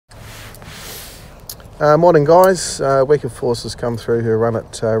Morning guys, Wekaforce has come through her run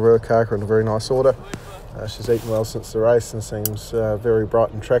at Ruakaka in a very nice order. She's eaten well since the race and seems very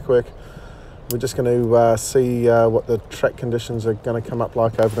bright in track work. We're just going to see what the track conditions are going to come up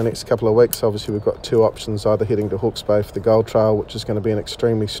like over the next couple of weeks. Obviously we've got two options, either heading to Hawke's Bay for the Gold Trail, which is going to be an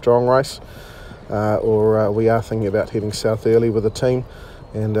extremely strong race, or we are thinking about heading south early with the team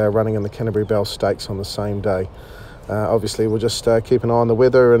and running in the Canterbury Bell Stakes on the same day. Obviously we'll just keep an eye on the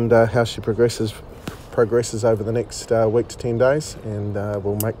weather and how she progresses over the next week to 10 days, and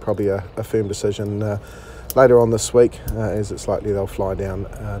we'll make probably a firm decision later on this week, as it's likely they'll fly down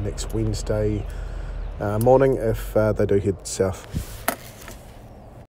next Wednesday morning if they do head south.